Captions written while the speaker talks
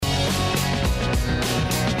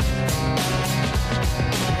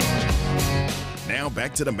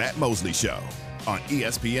back to the Matt Mosley Show on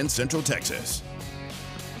ESPN Central Texas.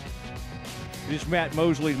 This is Matt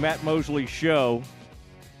Mosley Show.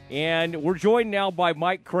 And we're joined now by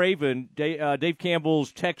Mike Craven, Dave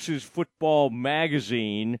Campbell's Texas Football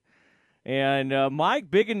Magazine. And Mike,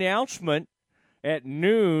 big announcement at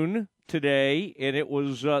noon today, and it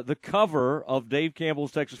was the cover of Dave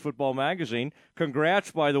Campbell's Texas Football Magazine.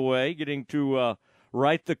 Congrats, by the way, getting to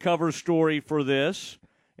write the cover story for this.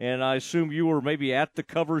 And I assume you were maybe at the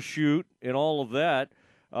cover shoot and all of that.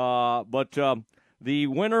 But the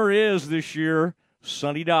winner is this year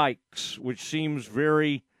Sonny Dykes, which seems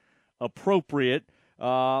very appropriate.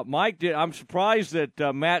 Mike, I'm surprised that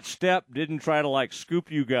Matt Stepp didn't try to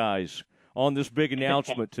scoop you guys on this big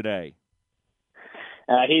announcement today.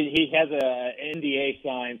 He has a NDA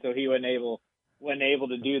signed, so he wasn't able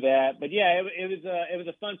to do that. But yeah, it was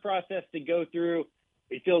a fun process to go through.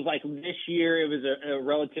 It feels like this year it was a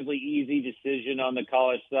relatively easy decision on the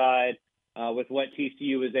college side with what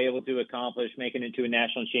TCU was able to accomplish, making it to a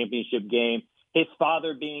national championship game. His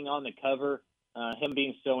father being on the cover, him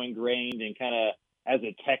being so ingrained and kind of as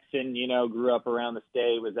a Texan, grew up around the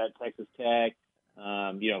state, was at Texas Tech,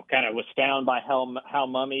 kind of was found by Hal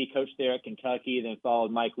Mumme, coached there at Kentucky, then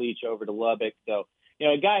followed Mike Leach over to Lubbock. So,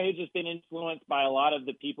 a guy who's just been influenced by a lot of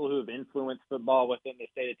the people who have influenced football within the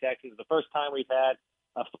state of Texas. The first time we've had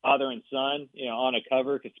a father and son, on a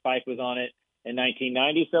cover, because Spike was on it in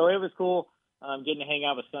 1990. So it was cool getting to hang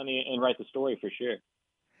out with Sonny and write the story for sure.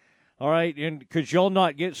 All right, and could y'all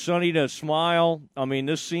not get Sonny to smile? I mean,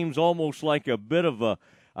 this seems almost like a bit of a,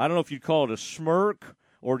 I don't know if you'd call it a smirk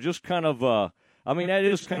or just kind of a, that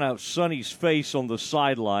is kind of Sonny's face on the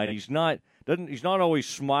sideline. He's not always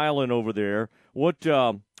smiling over there. What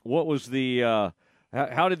was the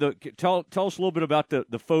how did tell us a little bit about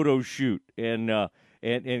the photo shoot and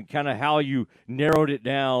kind of how you narrowed it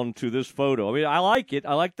down to this photo. I mean, I like it.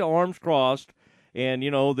 I like the arms crossed. And,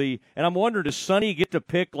 and I'm wondering, does Sonny get to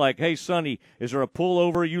pick hey, Sonny, is there a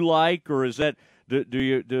pullover you like, or is that,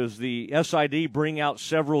 does the SID bring out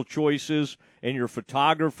several choices and your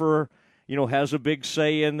photographer, has a big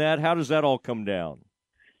say in that? How does that all come down?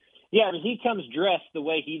 Yeah, he comes dressed the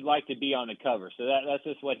way he'd like to be on the cover. So that's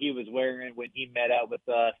just what he was wearing when he met up with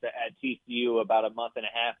us at TCU about a month and a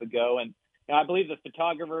half ago. And I believe the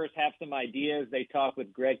photographers have some ideas. They talked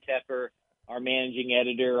with Greg Tepper, our managing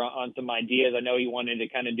editor, on some ideas. I know he wanted to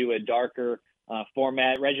kind of do a darker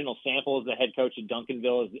format. Reginald Samples, the head coach at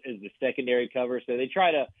Duncanville, is the secondary cover. So they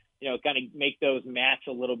try to, kind of make those match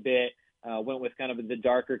a little bit. Went with kind of the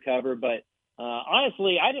darker cover. But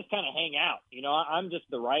honestly, I just kind of hang out. I'm just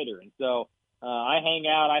the writer. And so I hang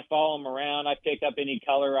out. I follow them around. I pick up any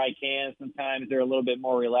color I can. Sometimes they're a little bit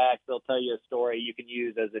more relaxed. They'll tell you a story you can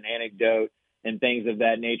use as an anecdote and things of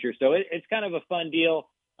that nature. So it's kind of a fun deal.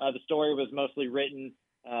 The story was mostly written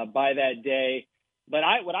by that day. But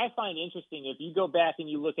what I find interesting, if you go back and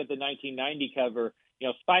you look at the 1990 cover,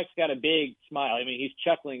 Spike's got a big smile. I mean, he's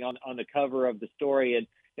chuckling on the cover of the story. And,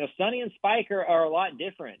 Sonny and Spike are a lot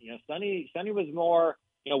different. Sonny was more,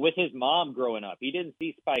 with his mom growing up. He didn't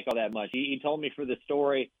see Spike all that much. He told me for the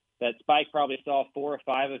story that Spike probably saw 4 or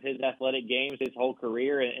 5 of his athletic games his whole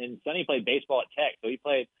career. And Sonny played baseball at Tech. So he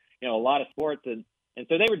played, a lot of sports. And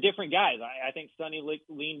so they were different guys. I think Sonny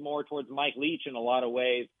leaned more towards Mike Leach in a lot of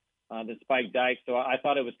ways than Spike Dykes. So I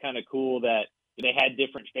thought it was kind of cool that they had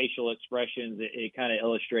different facial expressions. It kind of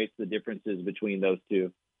illustrates the differences between those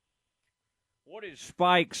two. What is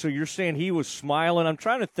Spike? So you're saying he was smiling. I'm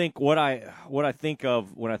trying to think what I think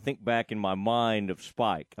of when I think back in my mind of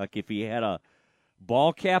Spike. Like if he had a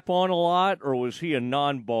ball cap on a lot, or was he a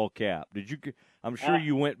non-ball cap? I'm sure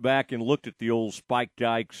you went back and looked at the old Spike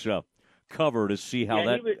Dykes cover to see how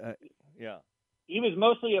he was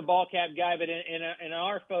mostly a ball cap guy, but in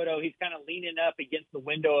our photo he's kind of leaning up against the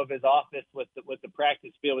window of his office with the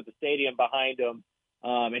practice field with the stadium behind him,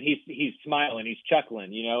 and he's smiling, he's chuckling,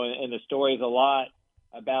 and the story is a lot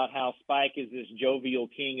about how Spike is this jovial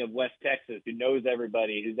king of West Texas who knows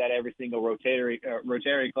everybody, who's at every single Rotary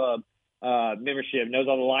Club membership, knows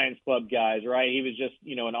all the Lions Club guys, right? He was just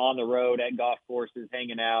an on the road at golf courses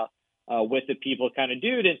hanging out with the people kind of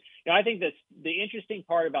dude. And I think that the interesting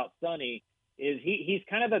part about Sonny is he's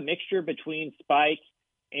kind of a mixture between Spike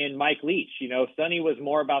and Mike Leach. Sonny was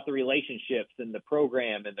more about the relationships and the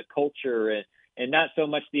program and the culture and not so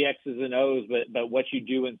much the X's and O's, but what you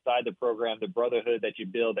do inside the program, the brotherhood that you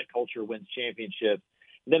build, that culture wins championships.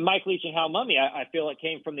 Then Mike Leach and Hal Mumme, I feel it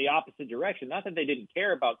came from the opposite direction. Not that they didn't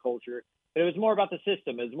care about culture, but it was more about the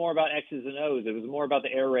system. It was more about X's and O's. It was more about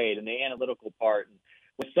the air raid and the analytical part. And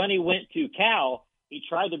when Sonny went to Cal, he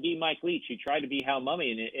tried to be Mike Leach. He tried to be Hal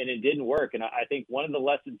Mumme, and it didn't work. And I think one of the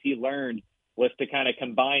lessons he learned was to kind of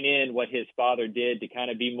combine in what his father did to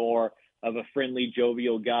kind of be more of a friendly,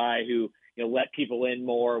 jovial guy who, let people in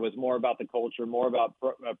more, was more about the culture, more about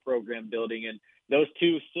program building. And those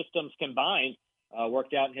two systems combined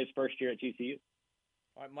worked out in his first year at TCU.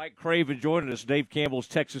 All right, Mike Craven joining us, Dave Campbell's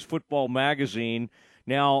Texas Football Magazine.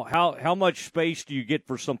 Now, how much space do you get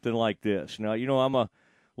for something like this? Now, I'm a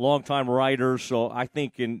longtime writer, so I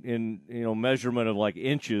think in measurement of like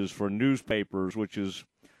inches for newspapers, which is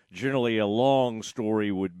generally a long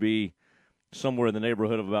story, would be somewhere in the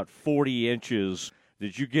neighborhood of about 40 inches.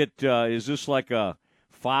 Did you get? Is this like a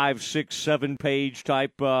 5, 6, 7 page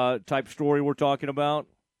type story we're talking about?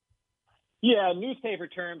 Yeah, newspaper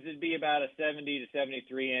terms, it'd be about a 70 to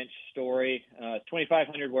 73 inch story,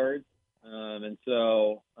 2,500 words. And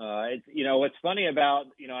so, it's, what's funny about,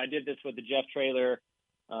 I did this with the Jeff Traylor,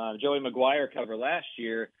 Joey Maguire cover last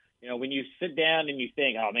year. When you sit down and you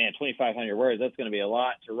think, oh man, 2,500 words, that's going to be a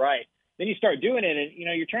lot to write. Then you start doing it and,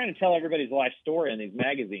 you're trying to tell everybody's life story in these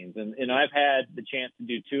magazines. And I've had the chance to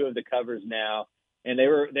do 2 of the covers now. And they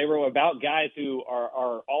were about guys who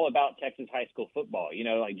are all about Texas high school football.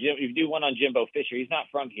 Like Jim, if you do one on Jimbo Fisher, he's not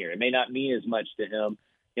from here. It may not mean as much to him.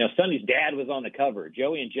 Sonny's dad was on the cover.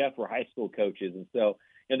 Joey and Jeff were high school coaches. And so,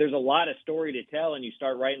 there's a lot of story to tell, and you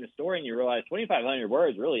start writing the story and you realize 2,500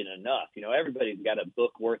 words really isn't enough. Everybody's got a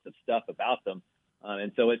book worth of stuff about them.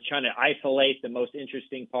 And so it's trying to isolate the most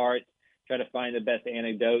interesting parts, try to find the best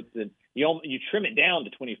anecdotes, and you trim it down to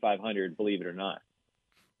 2,500, believe it or not.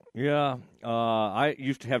 Yeah, I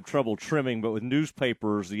used to have trouble trimming, but with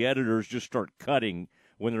newspapers, the editors just start cutting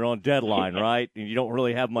when they're on deadline, right? And you don't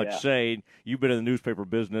really have much say. You've been in the newspaper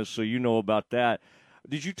business, so you know about that.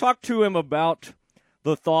 Did you talk to him about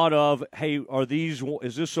the thought of, hey,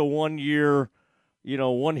 is this a 1 year,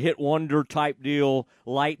 one-hit wonder type deal,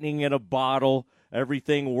 lightning in a bottle,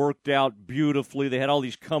 everything worked out beautifully, they had all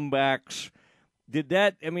these comebacks?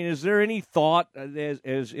 Is there any thought as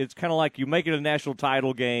it's kind of like you make it a national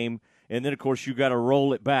title game, and then, of course, you got to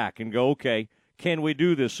roll it back and go, okay, can we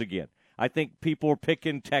do this again? I think people are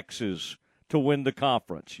picking Texas to win the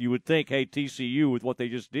conference. You would think, hey, TCU, with what they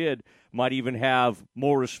just did, might even have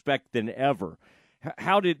more respect than ever.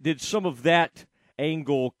 How did some of that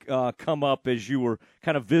angle come up as you were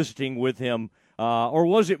kind of visiting with him, or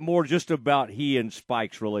was it more just about he and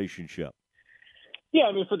Spike's relationship?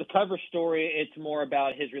 Yeah, for the cover story, it's more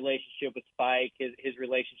about his relationship with Spike, his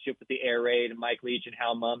relationship with the Air Raid and Mike Leach and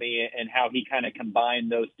Hal Mummy, and how he kind of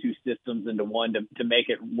combined those two systems into one to make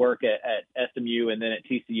it work at SMU and then at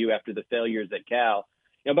TCU after the failures at Cal.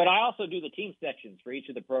 But I also do the team sections for each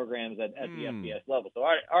of the programs at the FBS level. So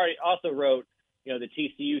I already also wrote, the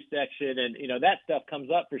TCU section, and, that stuff comes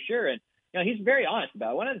up for sure. And, he's very honest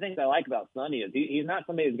about it. One of the things I like about Sonny is he's not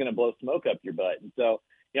somebody who's going to blow smoke up your butt. And so,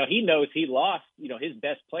 he knows he lost, his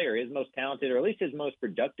best player, his most talented, or at least his most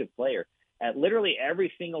productive player at literally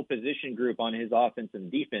every single position group on his offense and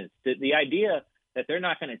defense. The idea that they're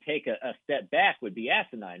not going to take a step back would be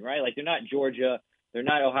asinine, right? Like, they're not Georgia, they're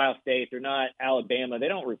not Ohio State, they're not Alabama. They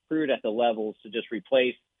don't recruit at the levels to just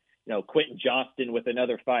replace, Quentin Johnston with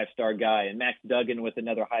another 5-star guy and Max Duggan with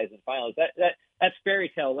another Heisman finalist. That's fairy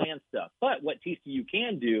tale land stuff. But what TCU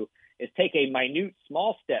can do is take a minute,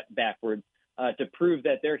 small step backwards to prove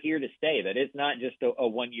that they're here to stay, that it's not just a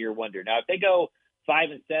 1 year wonder. Now, if they go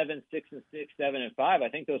 5-7, 6-6, 7-5, I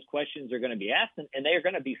think those questions are going to be asked, and they are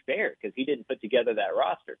going to be fair because he didn't put together that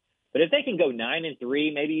roster. But if they can go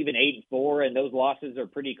 9-3, maybe even 8-4, and those losses are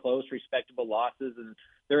pretty close, respectable losses, and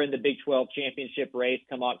they're in the Big 12 championship race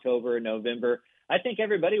come October and November, I think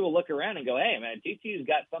everybody will look around and go, hey, man, TCU's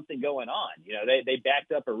got something going on. They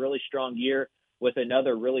backed up a really strong year with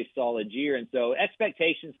another really solid year. And so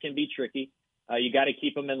expectations can be tricky. You got to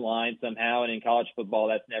keep them in line somehow. And in college football,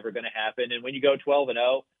 that's never going to happen. And when you go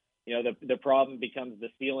 12-0, the problem becomes the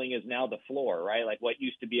ceiling is now the floor, right? Like what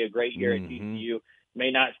used to be a great year at TCU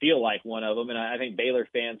may not feel like one of them. And I think Baylor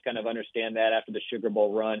fans kind of understand that after the Sugar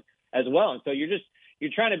Bowl run as well. And so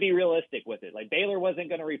you're trying to be realistic with it. Like Baylor wasn't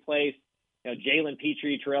going to replace, Jalen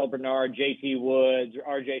Petrie, Terrell Bernard, JT Woods,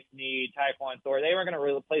 RJ Sneed, Tyquan Thor. They weren't going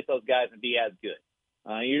to replace those guys and be as good.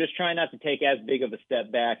 You're just trying not to take as big of a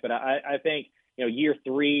step back. But I think, year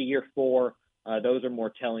 3, year 4, those are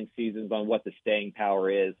more telling seasons on what the staying power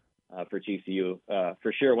is for TCU,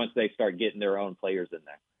 for sure, once they start getting their own players in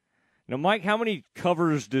there. Now, Mike, how many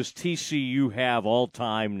covers does TCU have all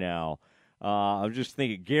time now? I'm just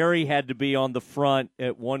thinking Gary had to be on the front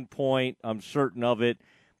at one point. I'm certain of it.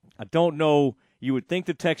 I don't know. You would think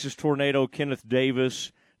the Texas Tornado, Kenneth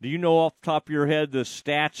Davis. Do you know off the top of your head the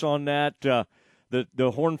stats on that?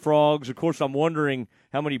 The Horned Frogs. Of course, I'm wondering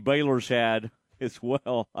how many Baylor's had as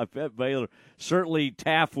well. I bet Baylor. Certainly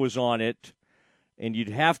Taft was on it. and you'd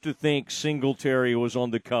have to think Singletary was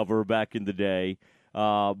on the cover back in the day.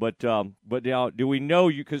 But now, do we know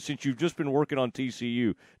you? Because since you've just been working on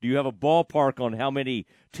TCU, do you have a ballpark on how many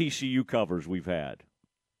TCU covers we've had?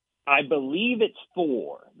 I believe it's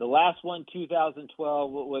 4. The last one,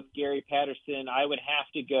 2012, with Gary Patterson. I would have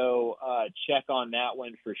to go check on that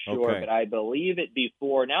one for sure, Okay. but I believe it'd be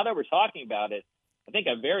 4. Now that we're talking about it, I think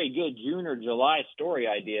a very good June or July story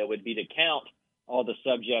idea would be to count all the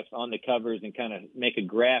subjects on the covers and kind of make a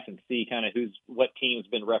graph and see kind of what team's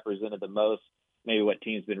been represented the most, maybe what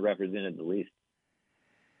team's been represented the least.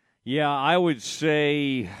 Yeah, I would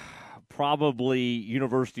say probably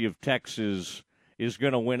University of Texas is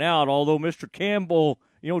going to win out, although Mr. Campbell,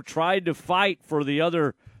 tried to fight for the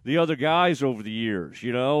other guys over the years,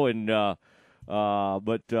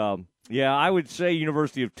 yeah, I would say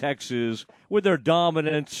University of Texas with their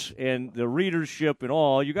dominance and the readership and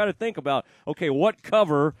all. You got to think about, okay, what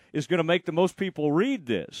cover is going to make the most people read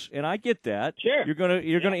this? And I get that. Sure. You're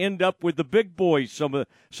going to end up with the big boys some of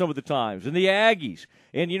the times and the Aggies.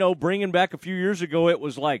 And bringing back a few years ago, it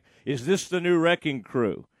was like, is this the new wrecking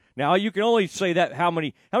crew? Now, you can only say that how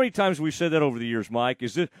many times we've said that over the years, Mike.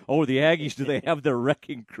 Is this, the Aggies, do they have their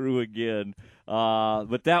wrecking crew again?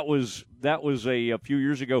 But that was a few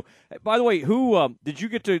years ago. By the way, who did you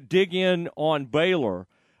get to dig in on Baylor?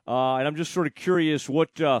 And I'm just sort of curious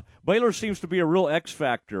what Baylor seems to be a real X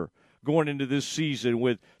factor going into this season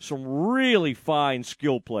with some really fine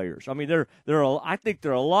skill players. I mean, I think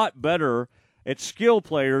they're a lot better at skill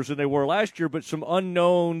players than they were last year, but some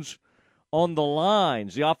unknowns on the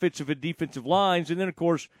lines, the offensive and defensive lines, and then, of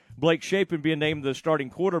course, Blake Shapen being named the starting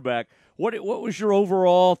quarterback. What was your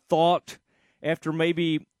overall thought after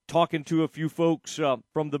maybe talking to a few folks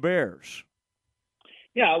from the Bears?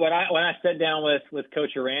 Yeah, when I sat down with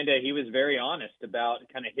Coach Aranda, he was very honest about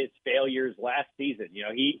kind of his failures last season.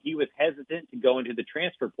 He was hesitant to go into the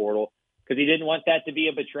transfer portal because he didn't want that to be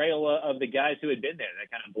a betrayal of the guys who had been there, that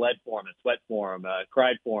kind of bled for him and sweat for him,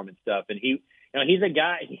 cried for him and stuff. And he's a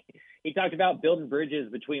guy. He talked about building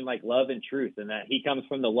bridges between like love and truth, and that he comes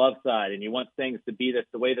from the love side and he wants things to be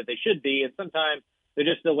the way that they should be. And sometimes they're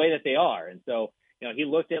just the way that they are. And so, he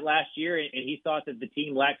looked at last year and he thought that the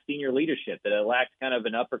team lacked senior leadership, that it lacked kind of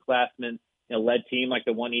an upperclassman led team like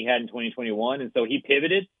the one he had in 2021. And so he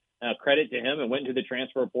pivoted, credit to him, and went into the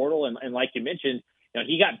transfer portal. And like you mentioned,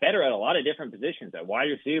 he got better at a lot of different positions, at wide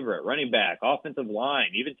receiver, at running back, offensive line,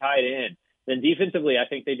 even tight end. Then defensively, I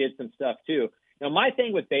think they did some stuff too. My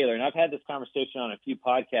thing with Baylor, and I've had this conversation on a few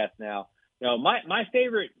podcasts now, my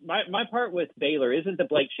favorite, my part with Baylor isn't the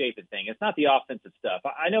Blake Shapen thing. It's not the offensive stuff.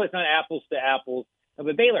 I know it's not apples to apples,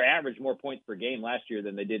 but Baylor averaged more points per game last year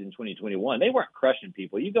than they did in 2021. They weren't crushing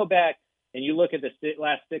people. You go back and you look at the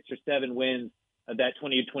last 6 or 7 wins of that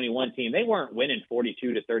 2021 team. They weren't winning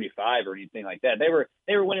 42-35 or anything like that. They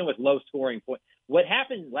were winning with low scoring points. What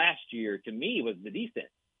happened last year to me was the defense.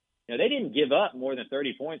 They didn't give up more than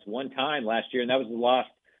 30 points one time last year, and that was the loss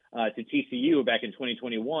to TCU back in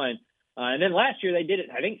 2021. And then last year they did it,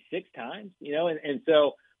 I think, 6 times, and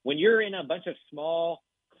so when you're in a bunch of small,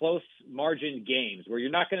 close margin games where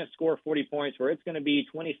you're not going to score 40 points, where it's going to be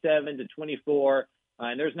 27-24,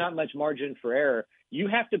 and there's not much margin for error, you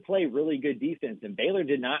have to play really good defense. And Baylor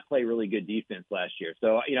did not play really good defense last year.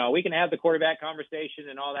 So, we can have the quarterback conversation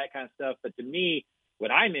and all that kind of stuff. But to me, what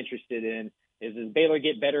I'm interested in is, does Baylor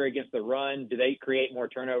get better against the run? Do they create more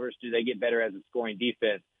turnovers? Do they get better as a scoring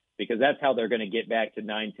defense? Because that's how they're going to get back to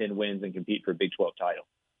 9-10 wins and compete for a Big 12 title.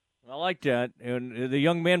 I like that. And the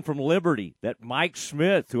young man from Liberty, that Mike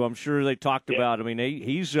Smith, who I'm sure they talked about. I mean,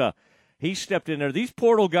 he stepped in there. These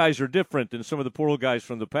portal guys are different than some of the portal guys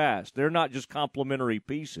from the past. They're not just complementary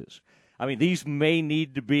pieces. I mean, these may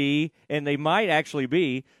need to be, and they might actually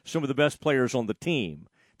be, some of the best players on the team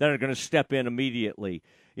that are going to step in immediately.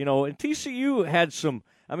 And TCU had some.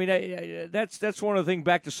 I mean, that's one of the things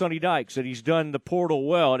back to Sonny Dykes, that he's done the portal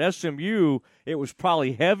well. At SMU, it was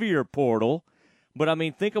probably heavier portal, but I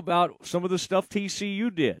mean, think about some of the stuff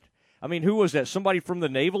TCU did. I mean, who was that? Somebody from the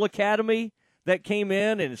Naval Academy that came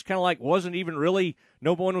in, and it's kind of like wasn't even really,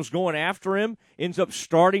 no one was going after him, ends up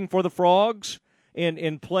starting for the Frogs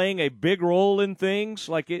and playing a big role in things.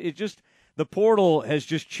 Like it just, the portal has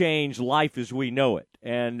just changed life as we know it.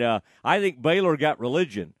 And I think Baylor got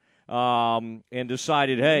religion and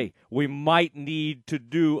decided, hey, we might need to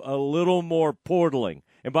do a little more portaling.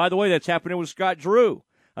 And by the way, that's happening with Scott Drew.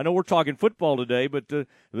 I know we're talking football today, but the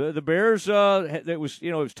Bears, it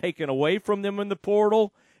was taken away from them in the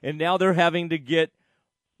portal, and now they're having to get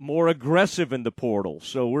more aggressive in the portal.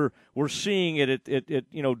 So we're seeing it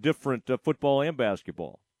at different football and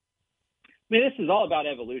basketball. mean, this is all about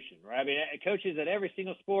evolution, right? I mean, coaches at every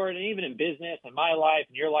single sport, and even in business and my life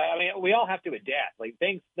and your life, I mean, we all have to adapt. Like,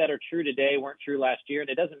 things that are true today weren't true last year, and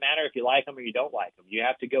it doesn't matter if you like them or you don't like them. You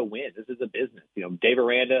have to go win. This is a business. Dave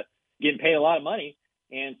Aranda getting paid a lot of money,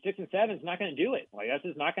 and 6 and 7 is not going to do it. Like, that's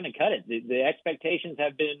just not going to cut it. The expectations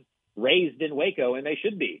have been raised in Waco, and they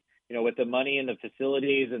should be. With the money and the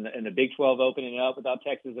facilities and the Big 12 opening up without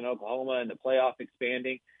Texas and Oklahoma and the playoff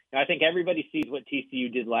expanding. I think everybody sees what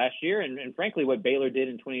TCU did last year and frankly, what Baylor did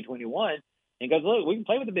in 2021 and goes, look, we can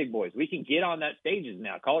play with the big boys. We can get on that stages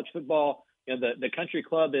now. College football, the country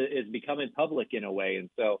club is becoming public in a way. And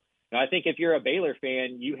so I think if you're a Baylor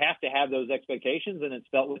fan, you have to have those expectations, and it's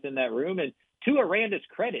felt within that room. And to Aranda's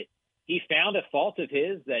credit, he found a fault of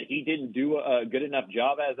his that he didn't do a good enough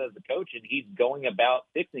job as a coach, and he's going about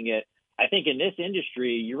fixing it. I think in this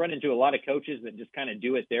industry, you run into a lot of coaches that just kind of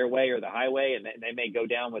do it their way or the highway, and they may go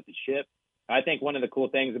down with the ship. I think one of the cool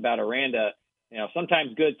things about Aranda,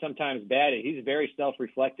 sometimes good, sometimes bad, he's very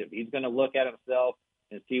self-reflective. He's going to look at himself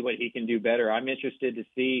and see what he can do better. I'm interested to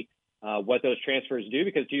see what those transfers do,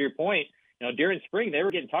 because to your point, during spring, they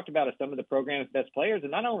were getting talked about as some of the program's best players,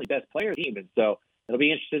 and not only best players, even. So it'll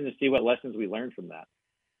be interesting to see what lessons we learn from that.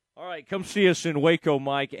 All right, come see us in Waco,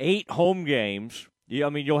 Mike. 8 home games. Yeah, I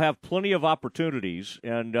mean, you'll have plenty of opportunities,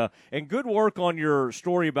 and good work on your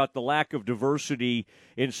story about the lack of diversity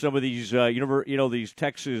in some of these these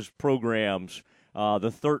Texas programs, the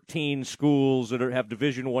 13 schools that have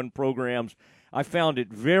Division I programs. I found it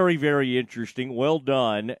very, very interesting. Well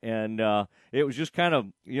done, and it was just kind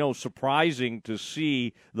of surprising to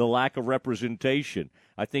see the lack of representation.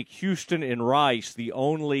 I think Houston and Rice, the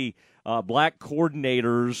only black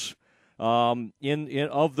coordinators in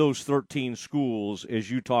of those 13 schools,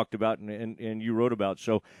 as you talked about and you wrote about.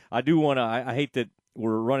 So I do want to. I hate that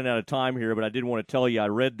we're running out of time here, but I did want to tell you I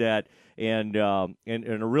read that and a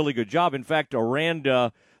really good job. In fact,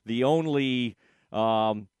 Aranda, the only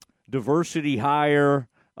diversity hire,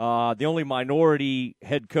 the only minority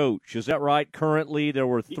head coach. Is that right? Currently, there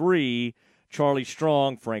were 3: Charlie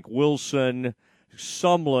Strong, Frank Wilson,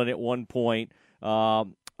 Sumlin at one point.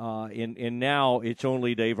 And now it's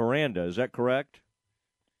only Dave Aranda. Is that correct?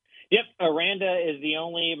 Yep. Aranda is the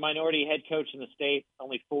only minority head coach in the state.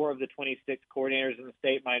 Only 4 of the 26 coordinators in the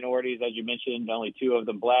state minorities, as you mentioned, only 2 of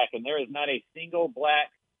them black. And there is not a single black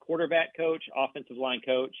quarterback coach, offensive line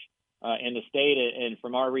coach in the state. And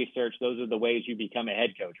from our research, those are the ways you become a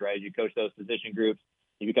head coach, right? You coach those position groups,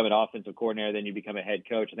 you become an offensive coordinator, then you become a head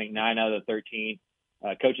coach. I think 9 out of the 13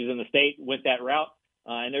 coaches in the state went that route.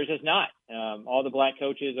 And there's just not. All the black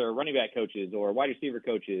coaches are running back coaches or wide receiver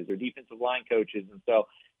coaches or defensive line coaches. And so,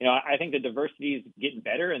 I think the diversity is getting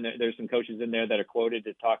better. And there's some coaches in there that are quoted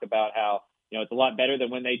to talk about how, it's a lot better than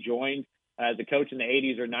when they joined as a coach in the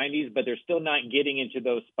 80s or 90s, but they're still not getting into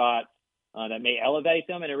those spots that may elevate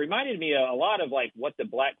them. And it reminded me a lot of like what the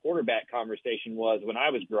black quarterback conversation was when I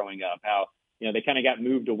was growing up, how they kind of got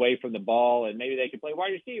moved away from the ball, and maybe they could play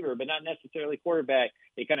wide receiver, but not necessarily quarterback.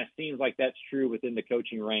 It kind of seems like that's true within the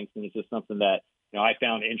coaching ranks, and it's just something that I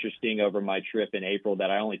found interesting over my trip in April,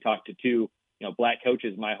 that I only talked to 2 black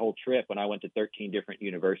coaches my whole trip when I went to 13 different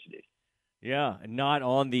universities. Yeah, not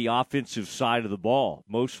on the offensive side of the ball,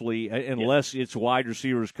 mostly, unless it's wide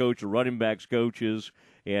receivers coach or running backs coaches.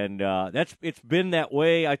 And it's been that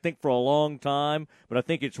way, I think, for a long time. But I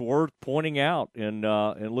think it's worth pointing out and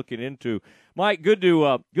looking into. Mike, good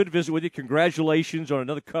to visit with you. Congratulations on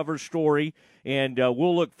another cover story, and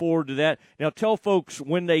we'll look forward to that. Now, tell folks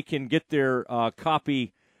when they can get their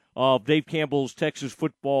copy of Dave Campbell's Texas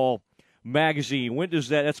Football Magazine. When does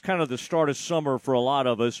that? That's kind of the start of summer for a lot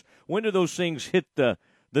of us. When do those things hit the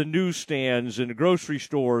newsstands and the grocery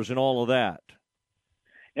stores and all of that?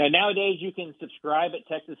 Now, nowadays, you can subscribe at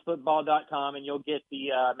TexasFootball.com, and you'll get the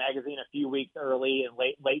magazine a few weeks early in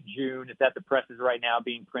late June. It's at the presses right now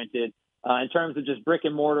being printed. In terms of just brick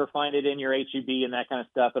and mortar, find it in your HEB and that kind of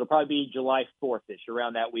stuff. It'll probably be July 4th-ish.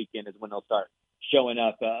 Around that weekend is when they'll start showing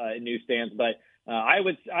up in newsstands. But I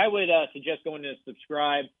would suggest going to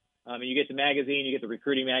subscribe. You get the magazine, you get the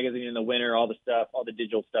recruiting magazine in the winter, all the stuff, all the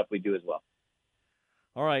digital stuff we do as well.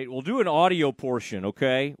 All right, we'll do an audio portion,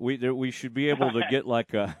 okay? We should be able to get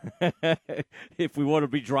like a if we want to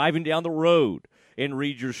be driving down the road and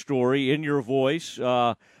read your story in your voice.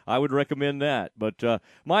 I would recommend that. But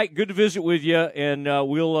Mike, good to visit with you, and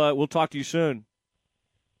we'll talk to you soon.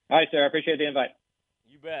 All right, sir. I appreciate the invite.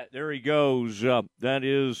 You bet. There he goes. That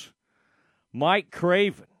is Mike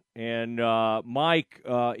Craven, and Mike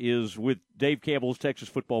is with Dave Campbell's Texas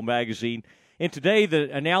Football Magazine. And today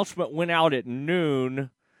the announcement went out at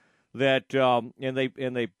noon that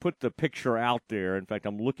and they put the picture out there. In fact,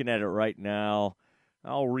 I'm looking at it right now.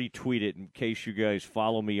 I'll retweet it in case you guys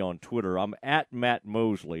follow me on Twitter. I'm at Matt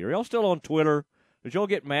Mosley. Are y'all still on Twitter? Did y'all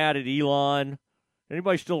get mad at Elon?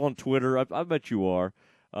 Anybody still on Twitter? I bet you are.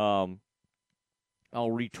 I'll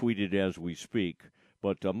retweet it as we speak.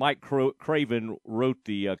 But Mike Craven wrote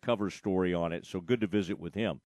the cover story on it, so good to visit with him.